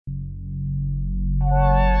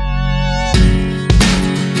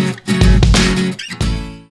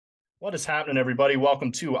What is happening, everybody?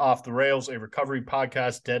 Welcome to Off the Rails, a recovery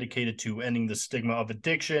podcast dedicated to ending the stigma of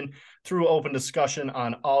addiction through open discussion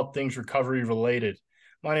on all things recovery related.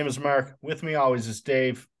 My name is Mark. With me always is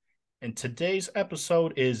Dave, and today's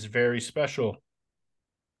episode is very special.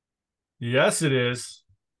 Yes, it is.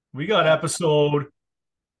 We got episode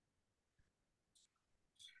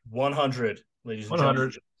 100, ladies and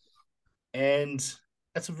 100. gentlemen. And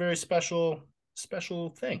that's a very special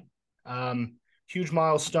thing. Huge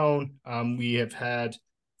milestone. We have had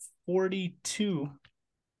 44.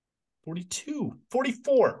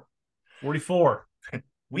 44.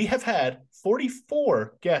 We have had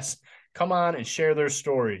 44 guests come on and share their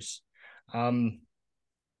stories. I don't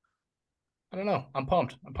know. I'm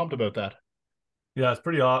pumped. I'm pumped about that. Yeah, it's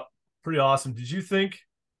pretty awesome. Did you think?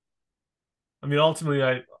 I mean,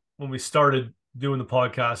 ultimately, when we started doing the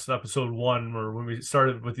podcast, episode 1, or when we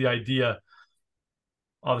started with the idea,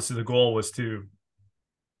 obviously the goal was to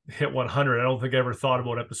hit 100. I don't think I ever thought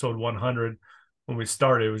about episode 100 when we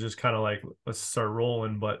started. It was just kind of like, let's start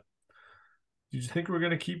rolling. But do you think we're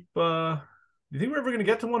gonna keep? Do you think we're ever gonna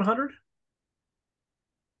get to 100?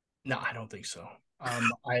 No, I don't think so. I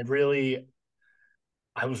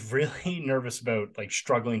was really nervous about like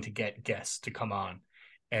struggling to get guests to come on.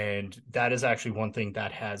 And that is actually one thing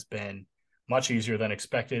that has been much easier than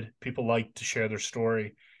expected. People like to share their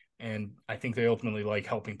story, and I think they ultimately like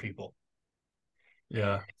helping people.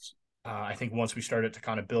 Yeah. And, I think once we started to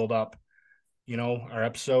kind of build up, our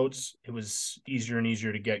episodes, it was easier and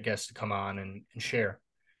easier to get guests to come on and share.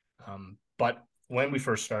 But when we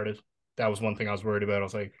first started, that was one thing I was worried about. I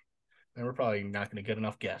was like, man, we're probably not going to get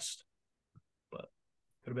enough guests. But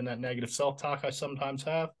could have been that negative self-talk I sometimes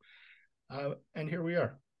have. And here we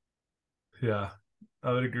are. Yeah,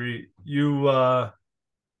 I would agree. You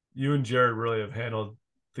and Jared really have handled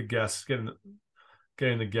the guests, getting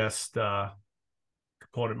the guest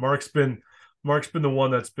component. Mark's been the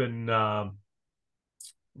one that's been the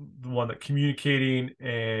one that communicating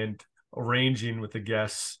and arranging with the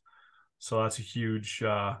guests. So that's a huge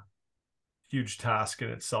task in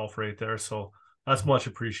itself right there. So that's much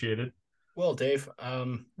appreciated. Well, Dave,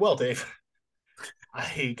 I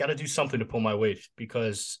got to do something to pull my weight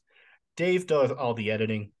because Dave does all the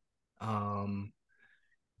editing. And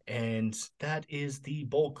that is the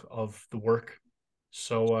bulk of the work.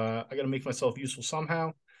 So I got to make myself useful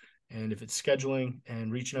somehow. And if it's scheduling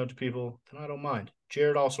and reaching out to people, then I don't mind.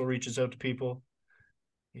 Jared also reaches out to people.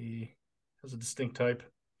 He has a distinct type,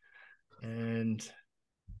 and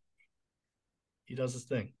he does his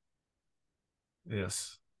thing.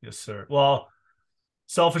 Yes, yes, sir. Well,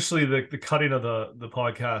 selfishly, the cutting of the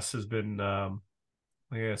podcast has been,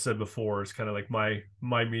 like I said before, it's kind of like my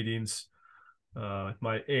meetings,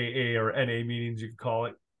 my AA or NA meetings, you could call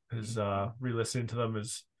it. Is re-listening to them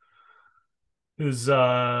is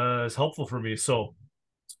helpful for me. So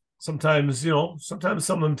sometimes sometimes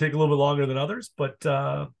some of them take a little bit longer than others, but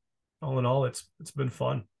all in all, it's been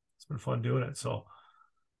fun. It's been fun doing it. So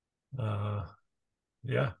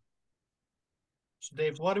yeah. So,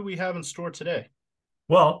 Dave, what do we have in store today?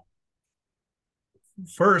 Well,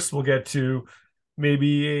 first we'll get to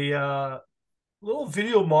maybe a little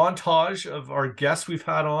video montage of our guests we've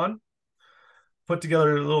had on. Put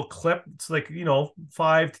together a little clip. It's like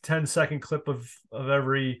 5 to 10 second clip of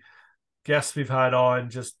every guest we've had on.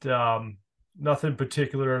 Just nothing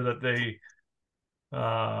particular that they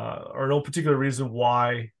or no particular reason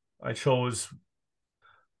why I chose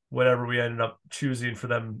whatever we ended up choosing for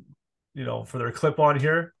them, for their clip on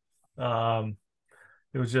here. It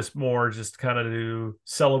was just more just kind of to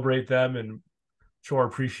celebrate them and show our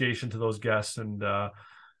appreciation to those guests and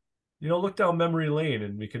look down memory lane,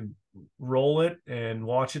 and we can roll it and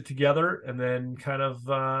watch it together and then kind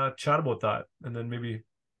of chat about that, and then maybe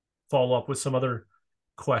follow up with some other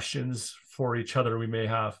questions for each other we may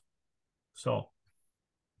have. So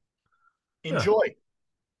Enjoy. Yeah.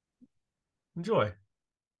 Enjoy.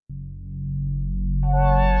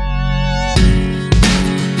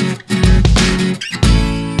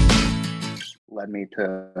 Led me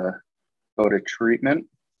to go to treatment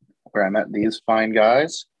where I met these fine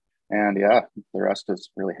guys. And yeah, the rest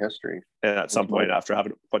is really history. And at some point after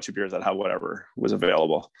having a bunch of beers, I'd have whatever was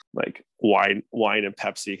available, like wine and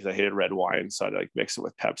Pepsi, because I hated red wine. So I'd like mix it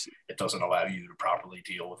with Pepsi. It doesn't allow you to properly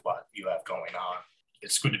deal with what you have going on.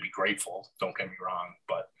 It's good to be grateful, don't get me wrong,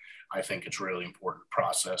 but I think it's really important to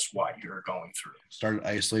process what you're going through. Started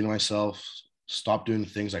isolating myself, stopped doing the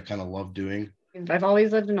things I kind of love doing. I've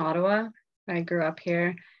always lived in Ottawa. I grew up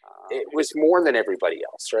here. It was more than everybody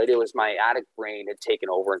else, right? It was my addict brain had taken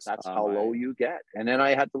over. And that's how low you get. And then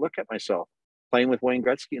I had to look at myself playing with Wayne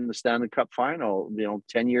Gretzky in the Stanley Cup final,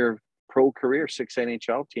 10-year pro career, 6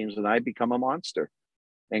 NHL teams, and I become a monster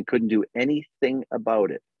and couldn't do anything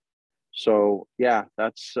about it. So yeah,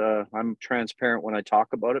 that's I'm transparent when I talk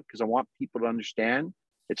about it because I want people to understand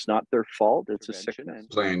it's not their fault. It's a sickness.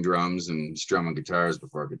 Playing drums and strumming guitars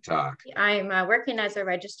before I could talk. I'm working as a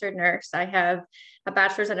registered nurse. I have a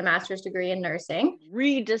bachelor's and a master's degree in nursing.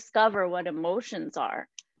 Rediscover what emotions are.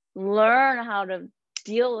 Learn how to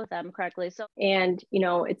deal with them correctly. So, and you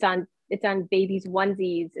know, it's on babies'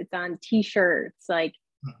 onesies. It's on T-shirts. Like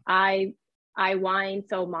I whine,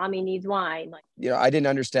 so mommy needs wine. Like, you know, I didn't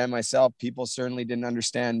understand myself. People certainly didn't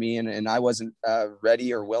understand me, and I wasn't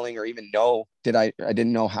ready or willing or even know. I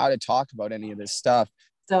didn't know how to talk about any of this stuff.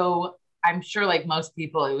 So I'm sure, like most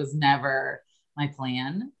people, it was never my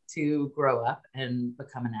plan to grow up and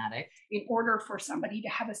become an addict. In order for somebody to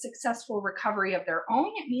have a successful recovery of their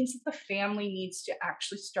own, it means that the family needs to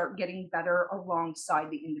actually start getting better alongside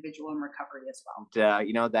the individual in recovery as well.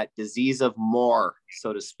 You know, that disease of more,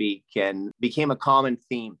 so to speak, and became a common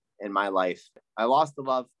theme in my life. I lost the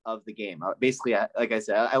love of the game. Basically, like I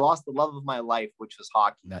said, I lost the love of my life, which was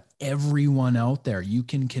hockey. That everyone out there, you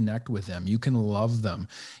can connect with them. You can love them.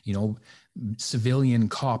 You know, civilian,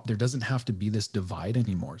 cop, there doesn't have to be this divide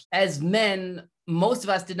anymore. As men, most of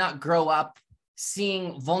us did not grow up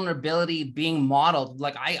seeing vulnerability being modeled.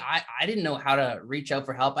 Like I didn't know how to reach out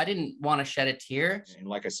for help. I didn't want to shed a tear. And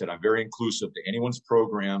like I said, I'm very inclusive to anyone's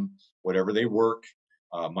program, whatever they work.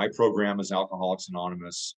 My program is Alcoholics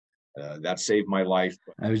Anonymous. That saved my life.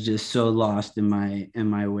 I was just so lost in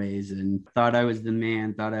my ways and thought I was the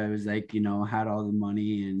man, thought I was like, you know, had all the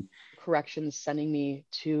money. And corrections sending me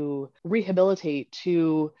to rehabilitate,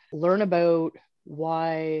 to learn about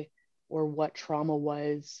why or what trauma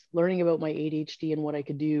was, learning about my ADHD and what I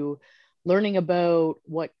could do, learning about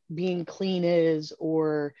what being clean is,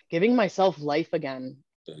 or giving myself life again.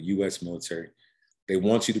 The U.S. military, they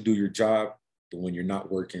want you to do your job, but when you're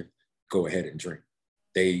not working, go ahead and drink.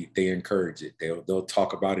 They encourage it. They'll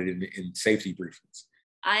talk about it in safety briefings.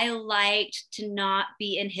 I liked to not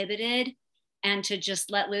be inhibited and to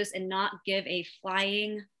just let loose and not give a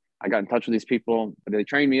flying. I got in touch with these people. They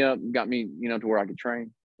trained me up, got me, you know, to where I could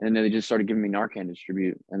train. And then they just started giving me Narcan to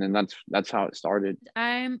distribute. And then that's how it started.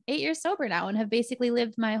 I'm 8 years sober now and have basically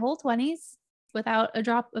lived my whole 20s without a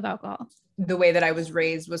drop of alcohol. The way that I was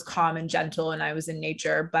raised was calm and gentle, and I was in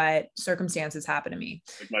nature, but circumstances happen to me.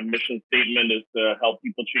 My mission statement is to help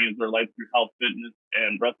people change their life through health, fitness,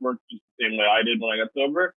 and breathwork, just the same way I did when I got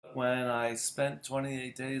sober. When I spent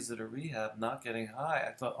 28 days at a rehab not getting high,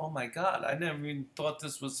 I thought, oh my God, I never even thought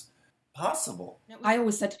this was possible. I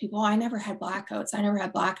always said to people, I never had blackouts. I never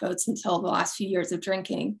had blackouts until the last few years of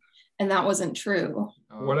drinking. And that wasn't true.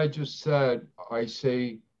 What I just said, I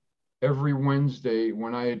say every Wednesday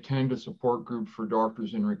when I attend a support group for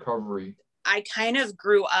doctors in recovery. I kind of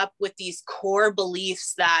grew up with these core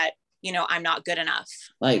beliefs that, you know, I'm not good enough.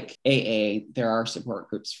 Like AA, there are support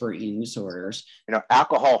groups for eating disorders. You know,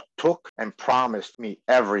 alcohol took and promised me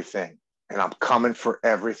everything, and I'm coming for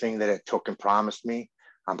everything that it took and promised me.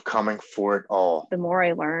 I'm coming for it all. The more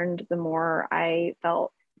I learned, the more I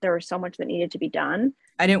felt there was so much that needed to be done.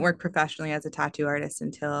 I didn't work professionally as a tattoo artist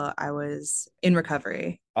until I was in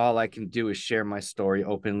recovery. All I can do is share my story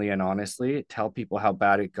openly and honestly, tell people how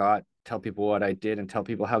bad it got, tell people what I did, and tell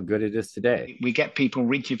people how good it is today. We get people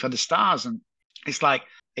reaching for the stars, and it's like,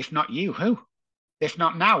 if not you, who? If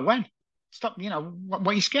not now, when? Stop, you know, what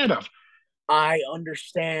are you scared of? I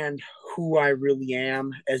understand who I really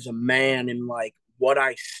am as a man, and like what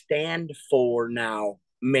I stand for now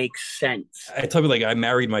makes sense. I tell you, like, I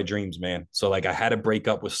married my dreams, man. So like I had to break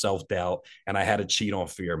up with self-doubt and I had to cheat on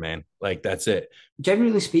fear, man. Like that's it.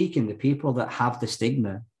 Generally speaking, the people that have the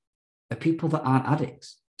stigma are people that aren't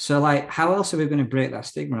addicts. So like, how else are we going to break that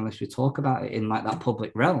stigma unless we talk about it in like that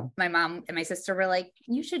public realm? My mom and my sister were like,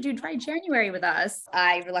 you should do Dry January with us.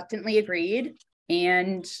 I reluctantly agreed,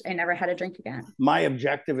 and I never had a drink again. My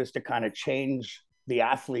objective is to kind of change the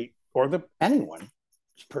athlete or anyone's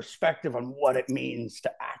perspective on what it means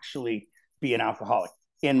to actually be an alcoholic,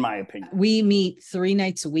 in my opinion. We meet 3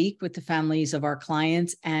 nights a week with the families of our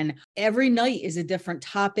clients, and every night is a different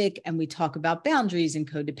topic, and we talk about boundaries and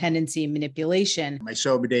codependency and manipulation. My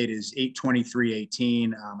sober date is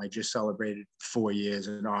 8/23/18. I just celebrated 4 years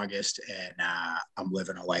in August, and I'm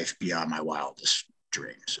living a life beyond my wildest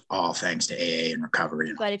dreams, all thanks to AA and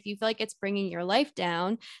recovery. But if you feel like it's bringing your life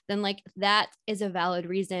down, then like that is a valid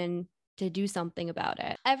reason to do something about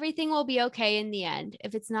it. Everything will be okay in the end.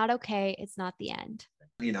 If it's not okay, it's not the end.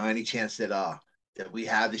 You know, any chance that we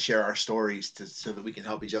have to share our stories so that we can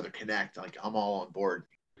help each other connect, like I'm all on board.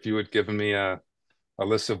 If you had given me a a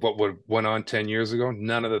list of what would went on 10 years ago,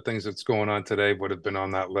 none of the things that's going on today would have been on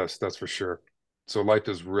that list. That's for sure. So life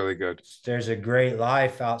is really good. There's a great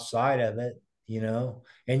life outside of it,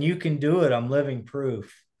 and you can do it. I'm living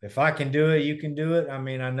proof. If I can do it, you can do it. I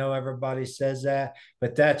mean, I know everybody says that,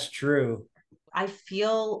 but that's true. I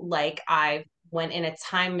feel like I went in a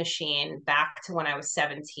time machine back to when I was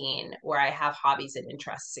 17, where I have hobbies and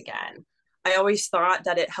interests again. I always thought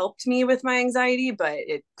that it helped me with my anxiety, but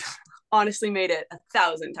it honestly made it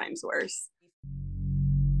 1,000 times worse.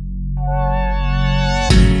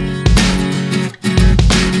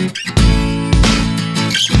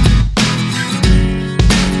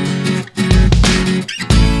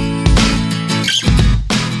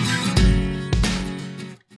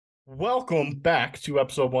 Welcome back to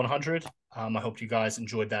episode 100. I hope you guys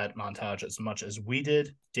enjoyed that montage as much as we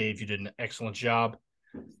did. Dave, you did an excellent job.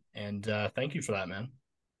 And thank you for that, man.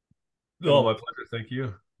 Oh, my pleasure. Thank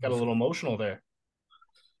you. Got a little emotional there.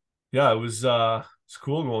 Yeah, it was it's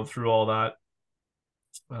cool going through all that,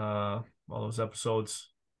 all those episodes.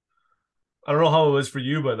 I don't know how it was for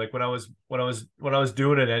you, but like when I was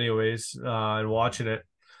doing it anyways, and watching it,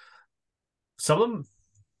 some of them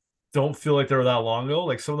don't feel like they were that long ago.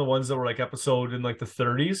 Like some of the ones that were like episode in like the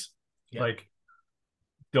 30s, like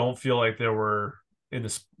don't feel like they were in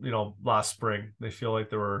this, last spring. They feel like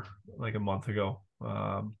they were like a month ago.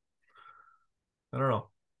 I don't know,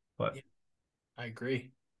 but I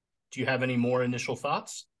agree. Do you have any more initial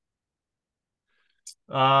thoughts?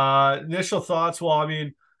 Initial thoughts. Well, I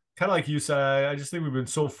mean, kind of like you said, I just think we've been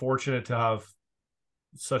so fortunate to have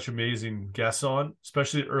such amazing guests on,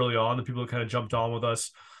 especially early on, the people that kind of jumped on with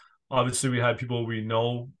us. Obviously, we had people we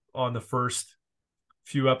know on the first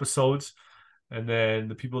few episodes, and then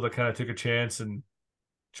the people that kind of took a chance and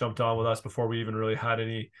jumped on with us before we even really had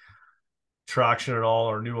any traction at all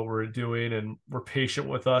or knew what we were doing, and were patient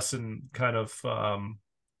with us, and kind of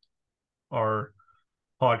our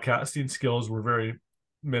podcasting skills were very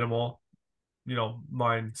minimal.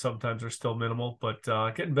 Mine sometimes are still minimal, but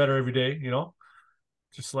getting better every day,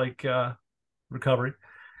 just like recovery.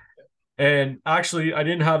 And actually, I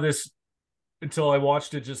didn't have this until I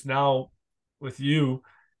watched it just now with you,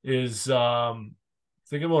 is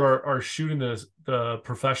thinking about our shooting the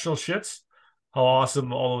professional shits, how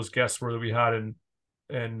awesome all those guests were that we had,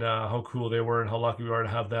 and how cool they were, and how lucky we are to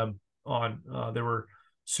have them on. They were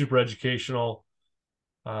super educational.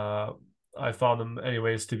 I found them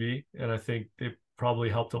anyways to be, and I think they probably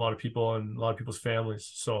helped a lot of people and a lot of people's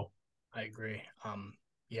families. So I agree.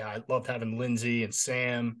 Yeah, I loved having Lindsay and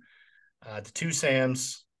Sam, the two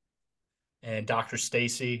Sams, and Dr.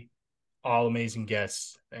 Stacy, all amazing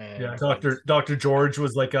guests. And yeah, Dr. George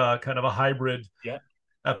was like a kind of a hybrid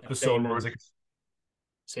episode where it was like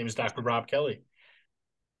same as Dr. Rob Kelly.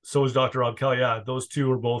 So was Dr. Rob Kelly. Yeah, those two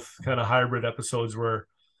were both kind of hybrid episodes where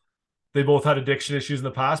they both had addiction issues in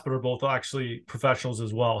the past, but are both actually professionals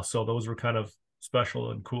as well. So those were kind of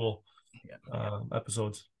special and cool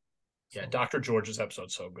episodes. Yeah, Dr. George's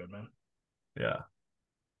episode's so good, man. Yeah.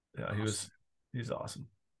 He's awesome.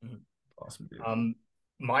 Mm-hmm. Awesome dude.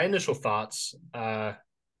 My initial thoughts,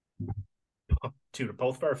 dude,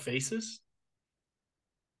 both of our faces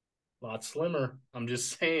a lot slimmer. I'm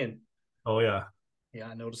just saying. Oh yeah. Yeah,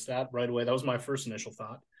 I noticed that right away. That was my first initial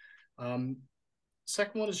thought.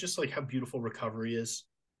 Second one is just like how beautiful recovery is.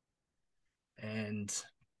 And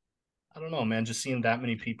I don't know, man, just seeing that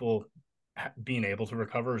many people being able to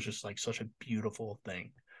recover is just like such a beautiful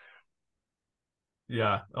thing.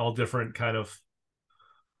 Yeah, all different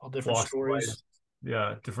stories.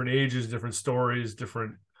 Yeah, different ages, different stories,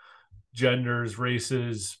 different genders,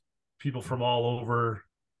 races, people from all over,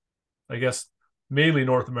 I guess mainly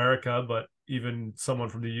North America, but even someone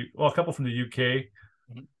from a couple from the UK.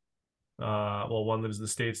 Mm-hmm. Well, one lives in the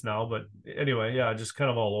States now, but anyway, yeah, just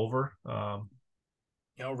kind of all over.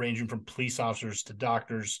 Ranging from police officers to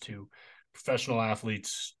doctors to professional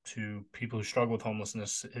athletes to people who struggle with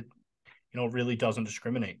homelessness. It really doesn't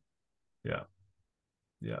discriminate. Yeah.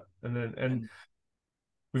 And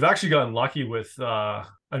we've actually gotten lucky with,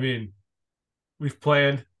 we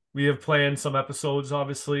have planned some episodes,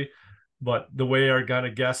 obviously, but the way our kind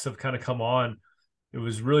of guests have kind of come on, it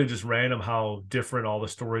was really just random how different all the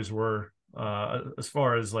stories were. As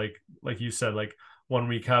far as like you said, like 1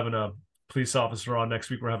 week having a police officer on, next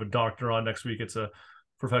week we're having a doctor on, next week it's a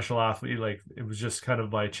professional athlete. Like it was just kind of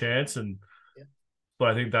by chance. But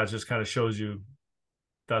I think that just kind of shows you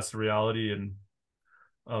that's the reality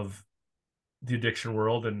of the addiction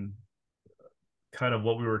world, and kind of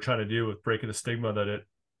what we were trying to do with breaking the stigma that it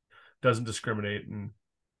doesn't discriminate and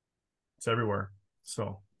it's everywhere.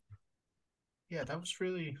 So yeah, that was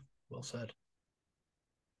really well said.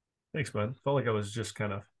 Thanks, man. Felt like I was just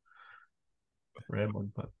kind of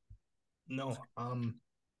rambling, but No.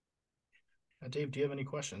 Dave, do you have any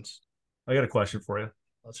questions? I got a question for you.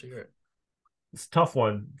 Let's hear it. It's a tough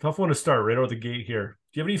one. Tough one to start right out of the gate here.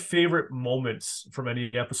 Do you have any favorite moments from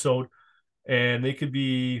any episode? And they could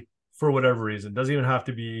be for whatever reason. Doesn't even have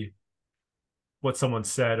to be what someone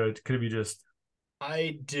said, or it could be just.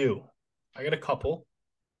 I do. I got a couple.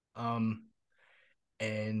 And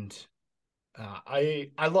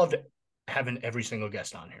I loved having every single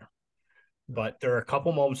guest on here. But there are a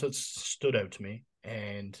couple moments that stood out to me.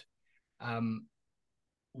 And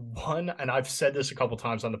one, and I've said this a couple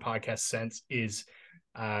times on the podcast since, is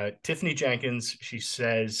Tiffany Jenkins. She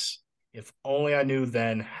says, if only I knew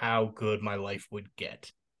then how good my life would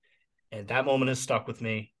get. And that moment has stuck with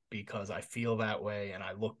me because I feel that way. And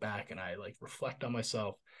I look back and I like reflect on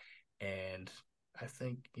myself. And I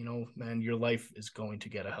think, man, your life is going to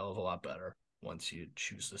get a hell of a lot better once you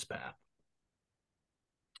choose this path.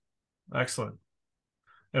 Excellent.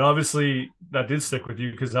 And obviously that did stick with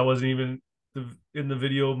you because that wasn't even in the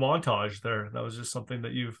video montage there. That was just something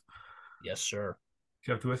that you've Yes, sir.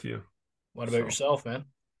 kept with you. What about yourself, man?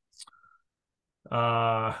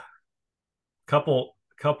 Couple.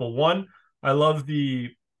 One, I love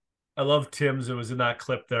Tim's. It was in that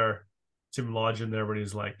clip there, Tim Lodge in there, when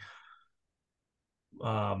he's like,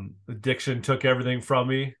 addiction took everything from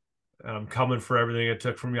me, and I'm coming for everything it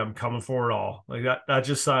took from me. I'm coming for it all. Like that. That's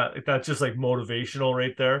just like motivational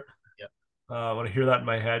right there. Yeah. When I hear that in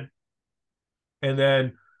my head, and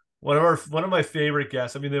then one of my favorite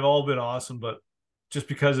guests. I mean, they've all been awesome, but just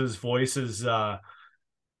because his voice is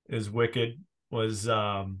wicked, was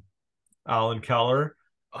Alan Keller.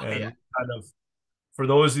 Oh, And yeah. kind of, for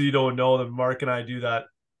those of you who don't know, that Mark and I do that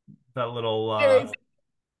little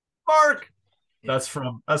Mark. Yeah.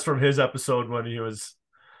 That's from his episode when he was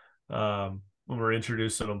when we're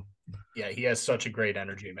introducing him. Yeah, he has such a great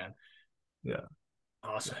energy, man. Yeah.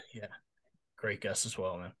 Awesome. Yeah. Great guest as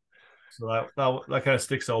well, man. So that kind of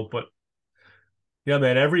sticks out. But yeah,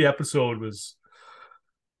 man, every episode was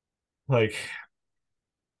like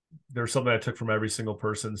there's something I took from every single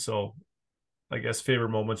person. So I guess favorite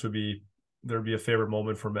moments would be there'd be a favorite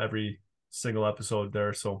moment from every single episode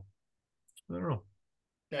there. So I don't know.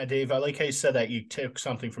 Yeah, Dave, I like how you said that you took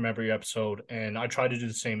something from every episode, and I try to do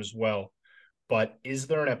the same as well. But is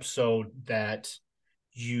there an episode that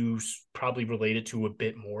you probably related to a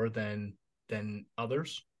bit more than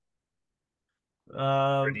others?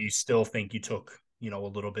 Or do you still think you took, a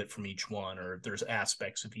little bit from each one, or there's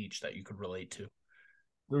aspects of each that you could relate to?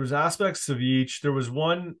 There was aspects of each. There was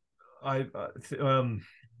one I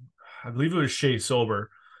believe it was Shay Sober,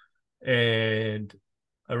 and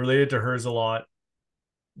I related to hers a lot.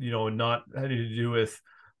 Not having to do with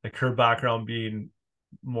like her background being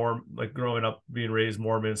more like growing up being raised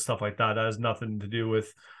Mormon and stuff like that. That has nothing to do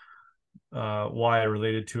with why I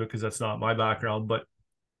related to it, because that's not my background, but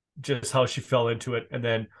just how she fell into it. And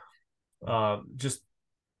then just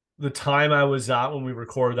the time I was at when we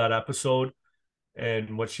recorded that episode,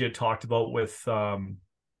 and what she had talked about with the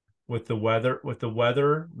weather.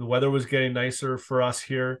 The weather was getting nicer for us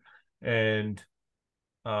here, and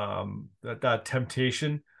that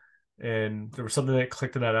temptation. And there was something that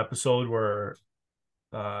clicked in that episode where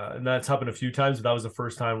and that's happened a few times, but that was the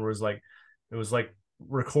first time where it was like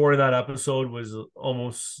recording that episode was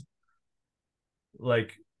almost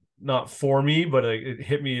like not for me, but it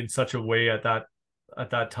hit me in such a way at that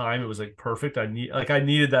time. It was like perfect. I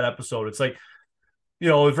needed that episode. It's like,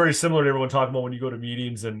 it's very similar to everyone talking about when you go to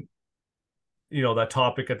meetings and that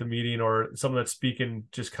topic at the meeting, or someone that's speaking,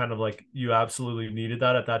 just kind of like you absolutely needed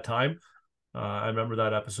that at that time. I remember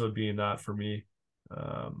that episode being that for me.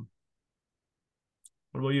 What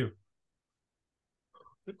about you?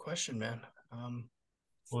 Good question, man.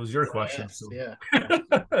 What was your question? Yeah.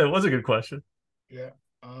 It was a good question. Yeah.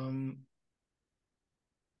 I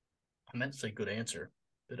meant to say good answer.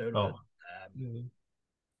 Bit out of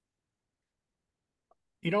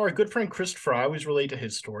it. Our good friend Christopher, I always relate to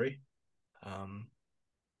his story.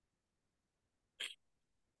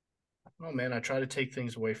 Oh man, I try to take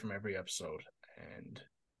things away from every episode, and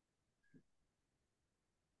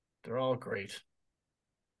they're all great.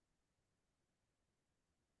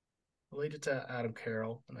 Related to Adam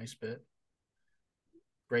Carroll, a nice bit.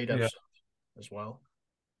 Great episode as well.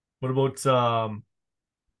 What about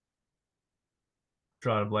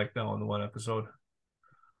trying to blank now on the one episode?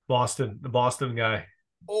 The Boston guy.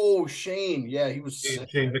 Oh, Shane. Yeah, he was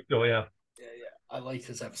Shane Victor, yeah. Yeah. I liked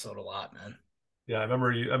his episode a lot, man. Yeah, I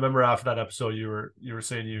remember after that episode you were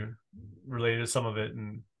saying you related to some of it,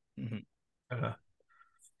 and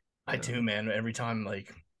I do, man. Every time,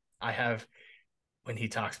 like, I have when he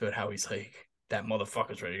talks about how he's like, that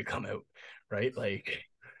motherfucker's ready to come out, right? Like,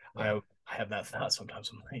 I have that thought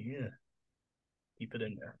sometimes. I'm like, yeah, keep it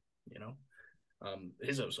in there, you know.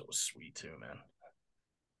 His episode was sweet too, man.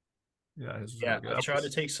 Yeah, yeah. I try to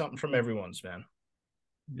take something from everyone's, man.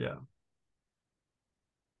 Yeah.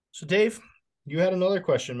 So, Dave, you had another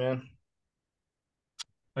question, man.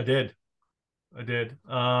 I did.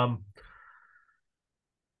 Do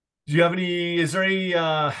you have is there any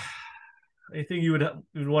anything you would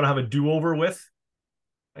want to have a do-over with?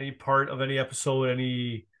 Any part of any episode,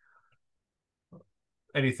 anything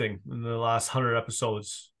in the last 100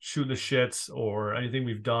 episodes, shooting the shits or anything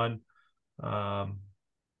we've done?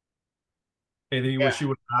 Anything you wish you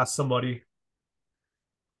would ask somebody?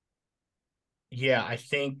 Yeah, I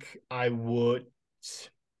think I would.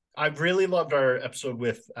 I really loved our episode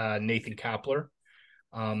with Nathan Kapler.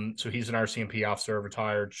 So he's an RCMP officer,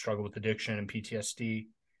 retired, struggled with addiction and PTSD.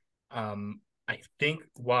 I think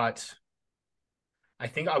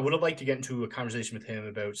I would have liked to get into a conversation with him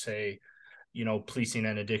about, say, policing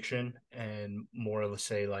and addiction, and more of,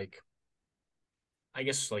 say, like, I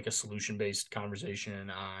guess, like a solution-based conversation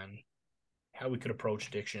on how we could approach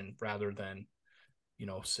addiction rather than,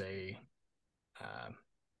 say,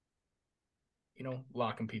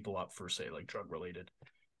 locking people up for, say, like drug-related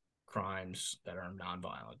crimes that are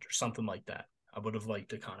nonviolent or something like that. I would have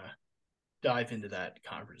liked to kind of dive into that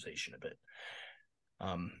conversation a bit.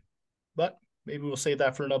 But maybe we'll save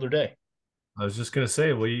that for another day. I was just gonna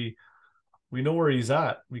say we know where he's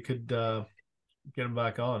at. We could get him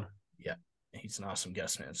back on. Yeah, he's an awesome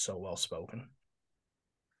guest, man. So well spoken.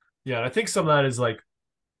 Yeah, and I think some of that is like,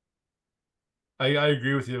 I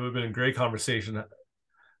agree with you. It would have been a great conversation.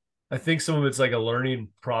 I think some of it's like a learning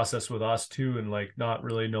process with us too, and like not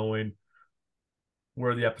really knowing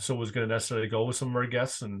where the episode was going to necessarily go with some of our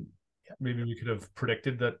guests, and maybe we could have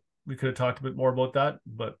predicted that we could have talked a bit more about that,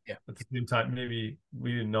 but at the same time, maybe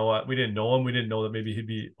we didn't know him. We didn't know that maybe he'd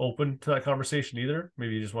be open to that conversation either.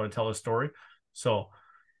 Maybe he just want to tell a story. So,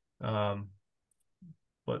 but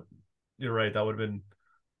you're right. That would have been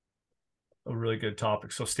a really good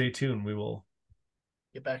topic. So stay tuned. We will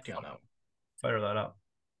get back to you on that. Fire that up.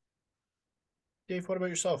 Dave, what about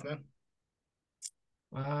yourself, man?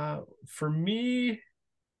 For me,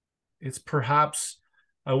 it's perhaps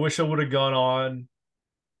I wish I would have gone on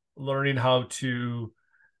learning how to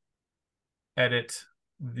edit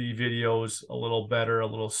the videos a little better, a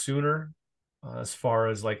little sooner, as far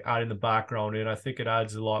as like adding the background in. I think it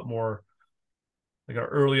adds a lot more. Like our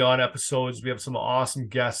early on episodes, we have some awesome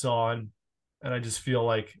guests on, and I just feel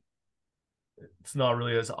like it's not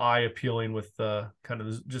really as eye appealing with the kind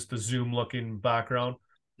of just the Zoom looking background.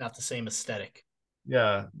 Not the same aesthetic.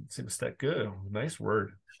 Yeah, same aesthetic. Good, nice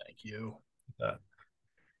word. Thank you.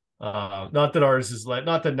 Not that ours is like,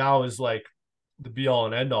 not that now is like the be all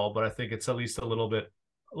and end all, but I think it's at least a little bit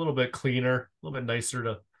cleaner, a little bit nicer,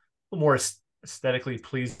 a little more aesthetically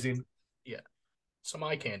pleasing. Yeah, some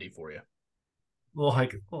eye candy for you.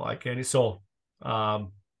 Little eye candy. So,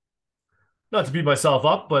 not to beat myself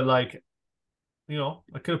up, but like,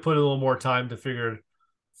 I could have put a little more time to figure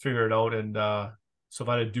it out. And so if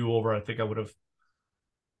I had a do over, I think I would have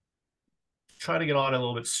tried to get on a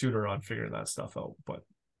little bit sooner on figuring that stuff out. But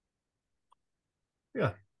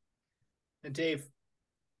yeah. And Dave,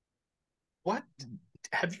 what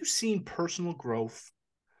have you seen personal growth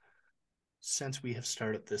since we have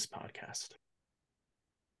started this podcast?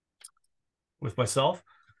 With myself?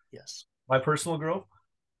 Yes. My personal growth?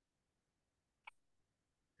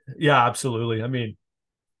 Yeah, absolutely. I mean,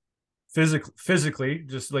 physically,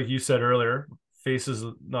 just like you said earlier, face is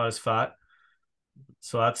not as fat.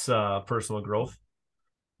 So that's personal growth.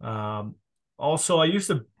 Also, I used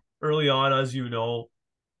to early on, as you know,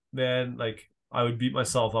 man, like I would beat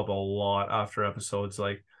myself up a lot after episodes.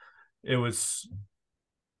 Like it was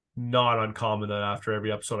not uncommon that after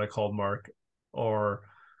every episode I called Mark or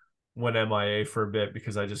went MIA for a bit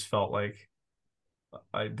because I just felt like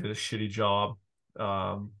I did a shitty job.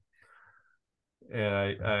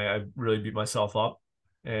 And I really beat myself up.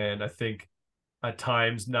 And I think at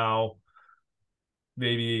times now,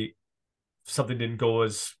 maybe something didn't go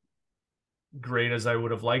as great as I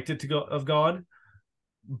would have liked it to have gone,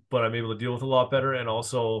 but I'm able to deal with it a lot better. And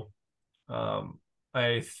also,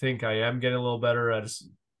 I think I am getting a little better at just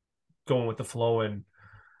going with the flow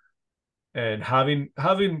and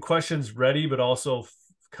having questions ready, but also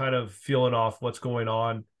kind of feeling off what's going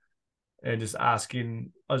on and just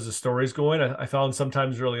asking as the story's going. I found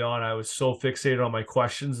sometimes early on I was so fixated on my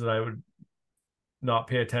questions that I would not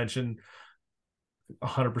pay attention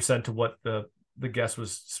 100% to what the guest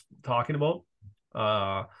was talking about.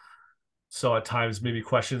 So at times maybe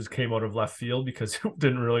questions came out of left field because it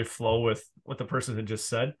didn't really flow with what the person had just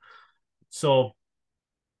said. So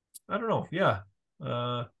I don't know. Yeah.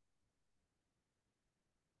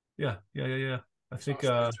 Yeah. I think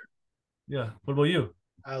yeah. What about you?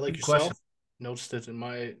 Like Good yourself, question. noticed it in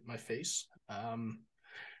my face. Man,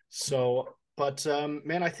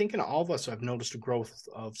 I think in all of us, I've noticed a growth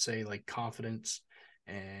of, say, like confidence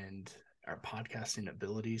and our podcasting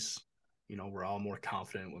abilities. You know, we're all more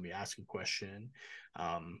confident when we ask a question.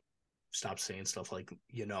 Stop saying stuff like,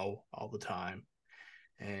 all the time.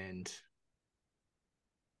 And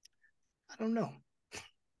I don't know.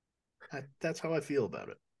 That's how I feel about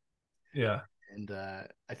it. Yeah. And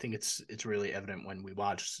I think it's really evident when we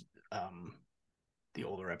watch the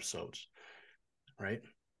older episodes, right?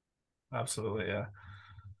 Absolutely. Yeah.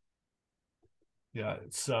 Yeah.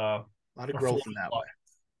 It's a lot of growth in that way.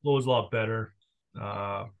 Flow is a lot better.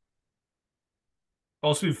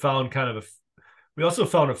 Also, we also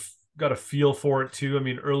found got a feel for it too. I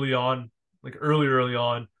mean, early on, like early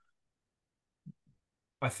on,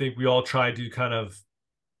 I think we all tried to kind of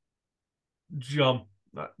jump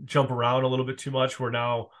around a little bit too much, where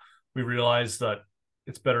now we realize that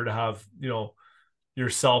it's better to have,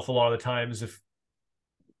 yourself a lot of the times. If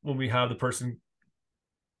when we have the person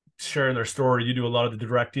sharing their story, you do a lot of the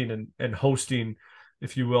directing and hosting,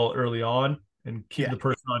 if you will, early on, and keeping the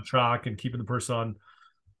person on track and keeping the person on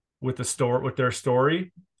with their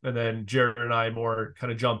story. And then Jared and I more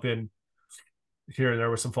kind of jump in here and there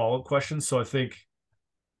with some follow-up questions. So I think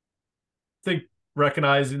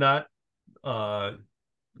recognizing that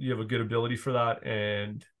you have a good ability for that,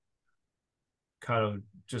 and kind of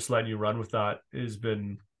just letting you run with that has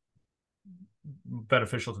been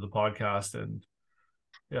beneficial to the podcast. And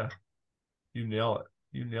yeah, you nail it.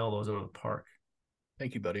 You nail those out of the park.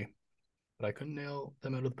 Thank you, buddy. But I couldn't nail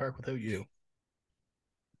them out of the park without you.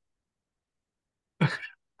 I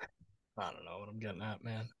don't know what I'm getting at,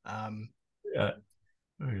 man. Yeah.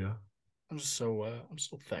 Oh yeah. I'm so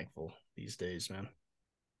thankful these days, man.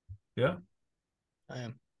 Yeah. I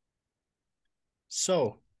am.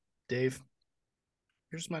 So, Dave,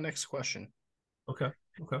 here's my next question. Okay.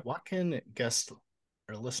 What can guests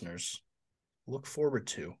or listeners look forward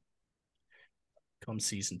to come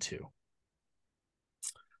season 2?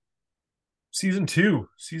 Season two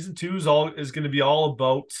is going to be all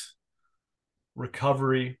about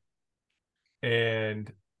recovery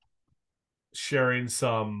and sharing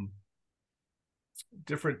some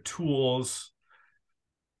different tools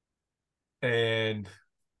and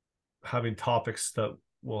having topics that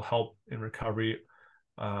will help in recovery,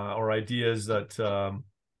 or ideas that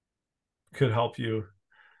could help you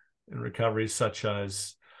in recovery, such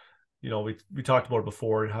as, we talked about it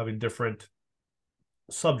before, having different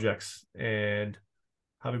subjects and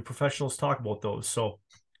having professionals talk about those. So,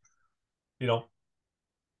 yeah.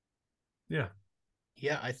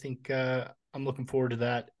 Yeah, I think I'm looking forward to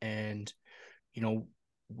that. And,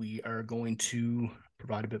 we are going to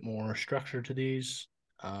provide a bit more structure to these,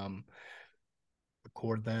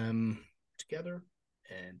 record them together,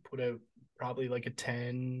 and put out probably like a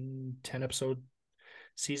 10 episode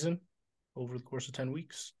season over the course of 10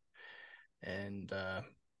 weeks. And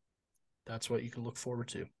that's what you can look forward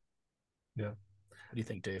to. Yeah. What do you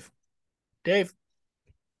think, Dave? Dave?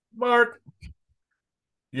 Mark?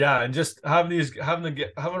 Yeah, and just having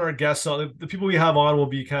our guests on, the people we have on will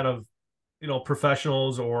be kind of,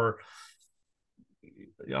 professionals or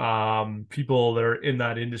people that are in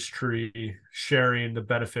that industry, sharing the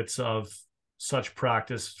benefits of such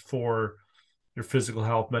practice for your physical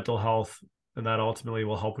health, mental health, and that ultimately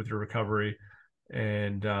will help with your recovery.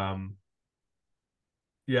 And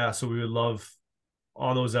yeah, so we would love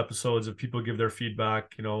on those episodes if people give their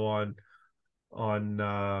feedback, on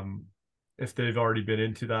if they've already been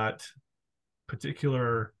into that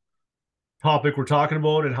particular topic we're talking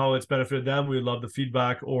about and how it's benefited them. We would love the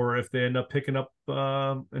feedback. Or if they end up picking up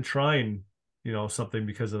and trying, something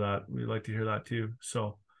because of that, we'd like to hear that too.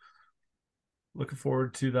 So looking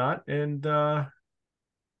forward to that. And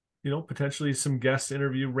potentially some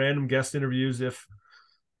random guest interviews. If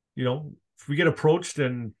we get approached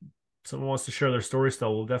and someone wants to share their story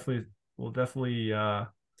still, we'll definitely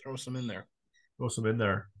throw some in there.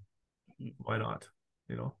 Why not?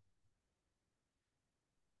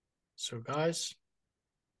 So, guys,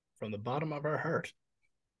 from the bottom of our heart,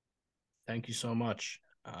 thank you so much.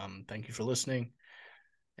 Thank you for listening,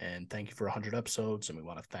 and thank you for 100 episodes. And we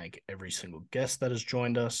want to thank every single guest that has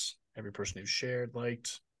joined us, every person who shared,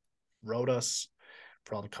 liked, wrote us,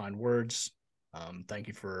 for all the kind words. Thank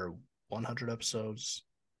you for 100 episodes.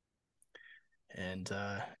 And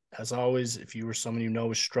as always, if you or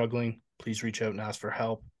someone is struggling, please reach out and ask for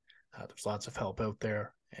help. There's lots of help out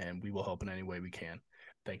there, and we will help in any way we can.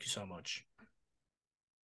 Thank you so much.